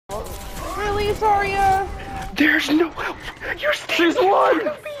please, Arya. There's no help. You're She's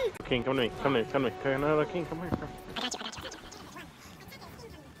one. King, come to me. Come to me. Come to me. No, King, come here. Come.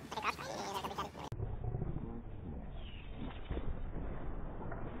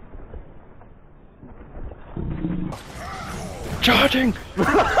 Charging!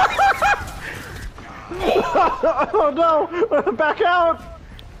 Oh no! Back out!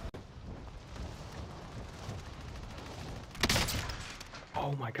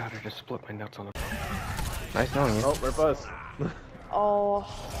 Oh my god, I just split my nuts on the Nice knowing you. Oh, we're buzzed. Oh.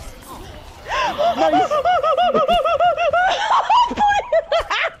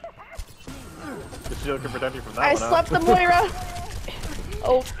 The shield can protect you from that I one, slept the Moira.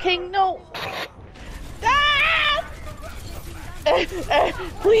 Oh, King, no. Ah!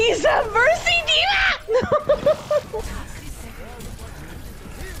 Please have mercy, Diva!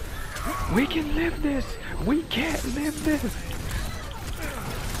 We can live this! We can't live this!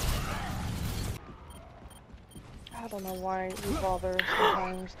 I don't know why you bother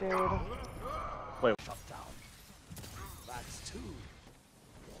sometimes, dude. Wait. That's two.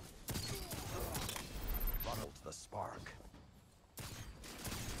 Funneled the spark.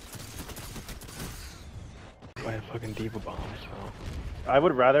 By a fucking diva bomb, so. I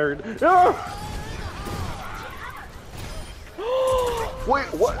would rather. Wait,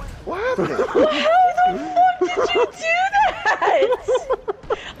 what? What happened? How the fuck did you do that?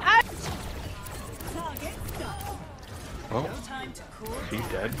 Oh. She's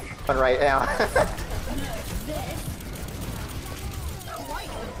dead. Right now.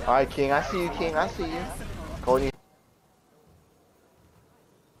 Alright, King, I see you, King, I see you. Calling you.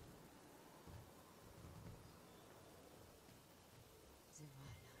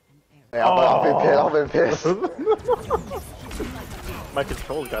 Yeah, I've been pissed. My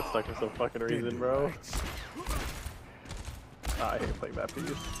controls got stuck for some fucking reason, bro. I hate playing that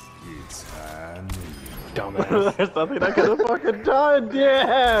piece. It's handy. Dumbass. There's nothing I could have fucking done,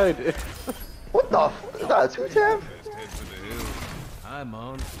 dude! What the f? Is that a 2-tab? I'm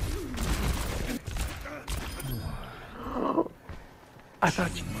on. I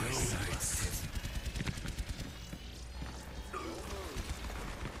thought you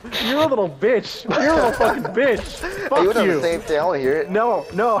You're a little bitch. You're a little fucking bitch. Fuck Hey, you know you. the same thing, I wanna hear it. No,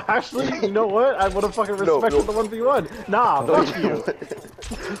 actually, you know what? I would have fucking respected the 1v1. Nah, fuck you.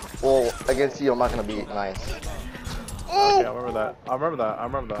 Well, against you, I'm not gonna be nice. Okay, I remember that. I remember that.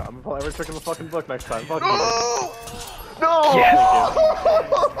 I'm gonna pull every trick in the fucking book next time. Fuck you. No! Yes!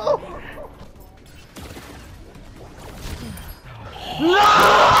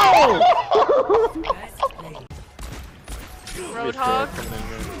 Roadhog.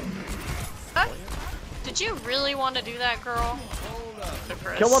 Huh? Did you really want to do that, girl?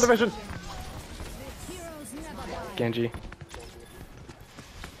 Kill one division. Genji.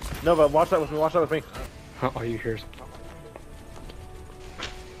 No, but watch that with me. Watch that with me. All you hear is.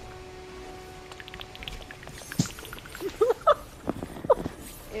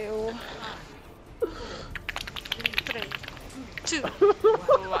 Ew. Two.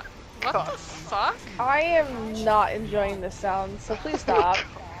 What the fuck? I am not enjoying this sound, so please stop.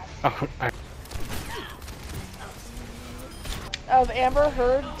 Oh, Of Amber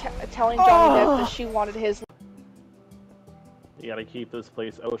Heard telling Johnny Depp that she wanted his. You gotta keep this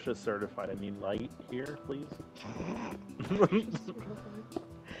place OSHA certified. I need light here, please.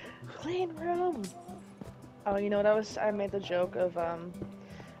 Clean room. Oh, you know what I made the joke of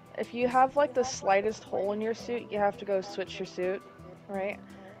if you have like the slightest hole in your suit, you have to go switch your suit, right?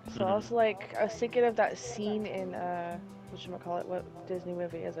 So I was thinking of that scene in whatchamacallit, what Disney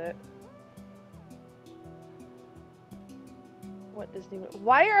movie is it? What Disney movie?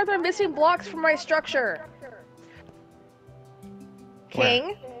 Why are there missing blocks from my structure?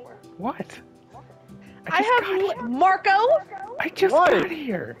 King? what? I have Marco. I just got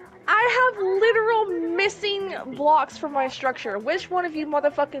here. I have literal missing blocks from my structure. Which one of you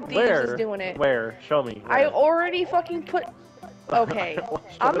motherfucking thieves is doing it? Where? Show me. I already fucking put. Okay,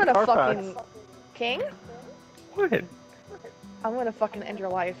 I'm gonna fucking. King? What? I'm gonna fucking end your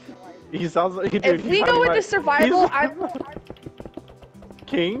life. He sounds like. Dude, If we go into survival, I'm.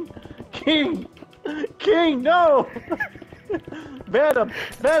 King, no! Ban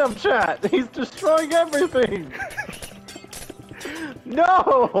him, chat. He's destroying everything.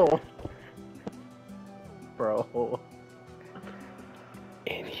 No, bro.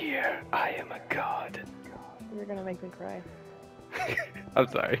 In here, I am a god. You're gonna make me cry. I'm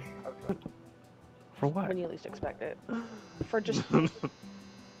sorry. For what? When you least expect it. For just.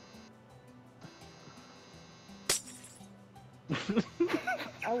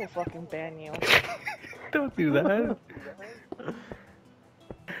 I will fucking ban you. Don't do that.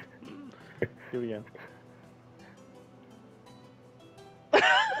 Do it again.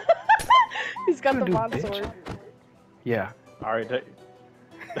 He's got the Dude, mod bitch. sword. Yeah. Alright,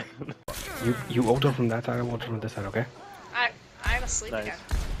 You ulti from that side, I ulti from this side, okay? I'm asleep Nice. again.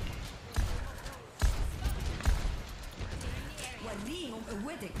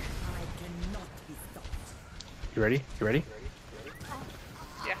 You ready? You ready?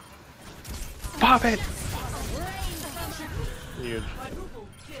 Yeah. Pop it! huge.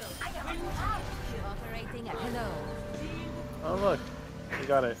 Operating at hello. Oh look, you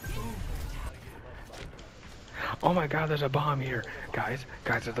got it. Oh my god, there's a bomb here. Guys,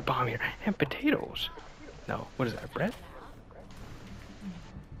 there's a bomb here. And potatoes. No, what is that, bread?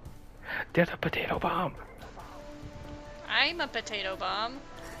 There's a potato bomb. I'm a potato bomb.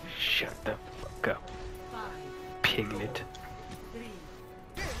 Shut the fuck up. Piglet.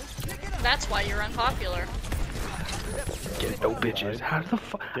 That's why you're unpopular. Get no bitches. How the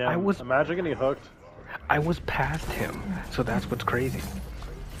fuck? Yeah, imagine getting hooked. I was past him, so that's what's crazy.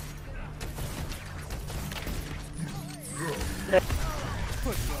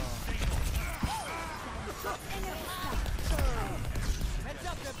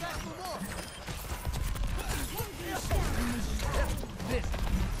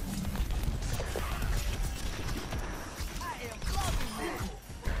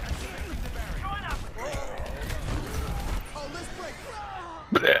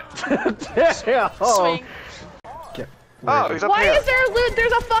 Damn! Swing. Oh, he's up Why here. is there a loot?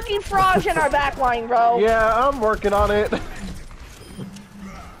 There's a fucking frog in our backline, bro. Yeah, I'm working on it.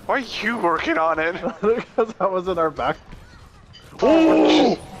 Why are you working on it? Because that was in our back.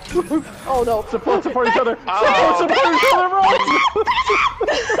 Oh! Oh no. Support each other. Oh. Support each other, bro!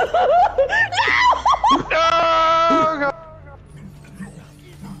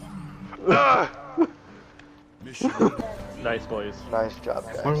 No! Mission Nice, boys. Nice job,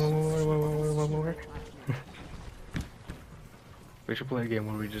 guys. We should play a game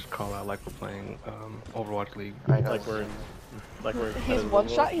where we just call out like we're playing Overwatch League. I know. Like we're. He's one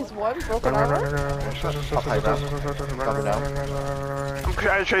shot. He's one broken Run, armor. I'm chasing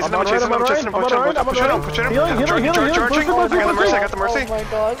I'm him, on right, I'm on right, I'm on right, I'm on right. pushing him. Healing, healing, Charging. push him, I got the mercy, I got the Oh mercy. my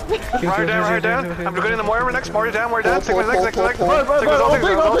god. Right down. I'm getting the Moira next. Moira down. Take my next. Right, right, right, I'll take.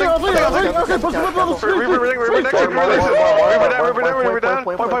 Reaper next. Reaper down.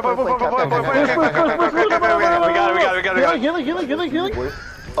 Point. We got it. Healing.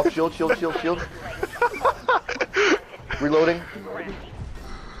 Up, shield. Reloading.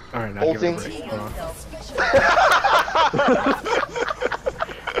 Alright, now give it a Ulting. break. Hold on.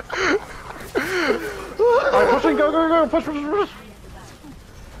 Alright, pushing, go, push.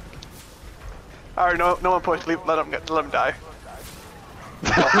 Alright, no one push. Let him die.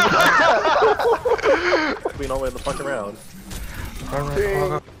 Being all the way the fuck around.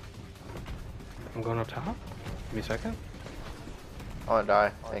 Alright, I'm going up top. Give me a second. I wanna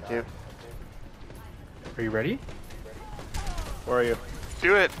die. Thank you. Are you ready? Where are you?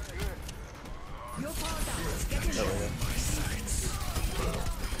 Do it.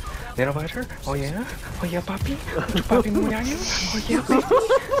 Nail biter? Oh yeah? Oh yeah, papi? Papi Muñaño? Oh yeah, baby?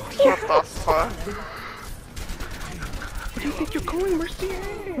 What the fuck? Where do you think you're going, Mercy?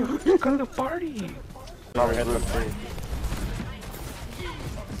 You're going to the party.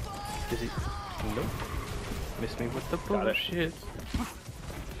 Is he? Nope. Missed me with the Got it. bullshit.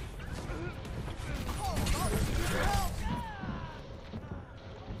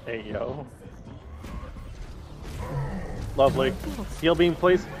 Hey, yo. Lovely. Heal beam,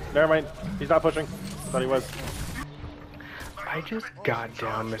 please. Never mind. He's not pushing. Thought he was. I just got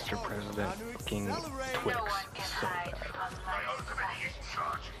down Mr. President fucking Twix so bad.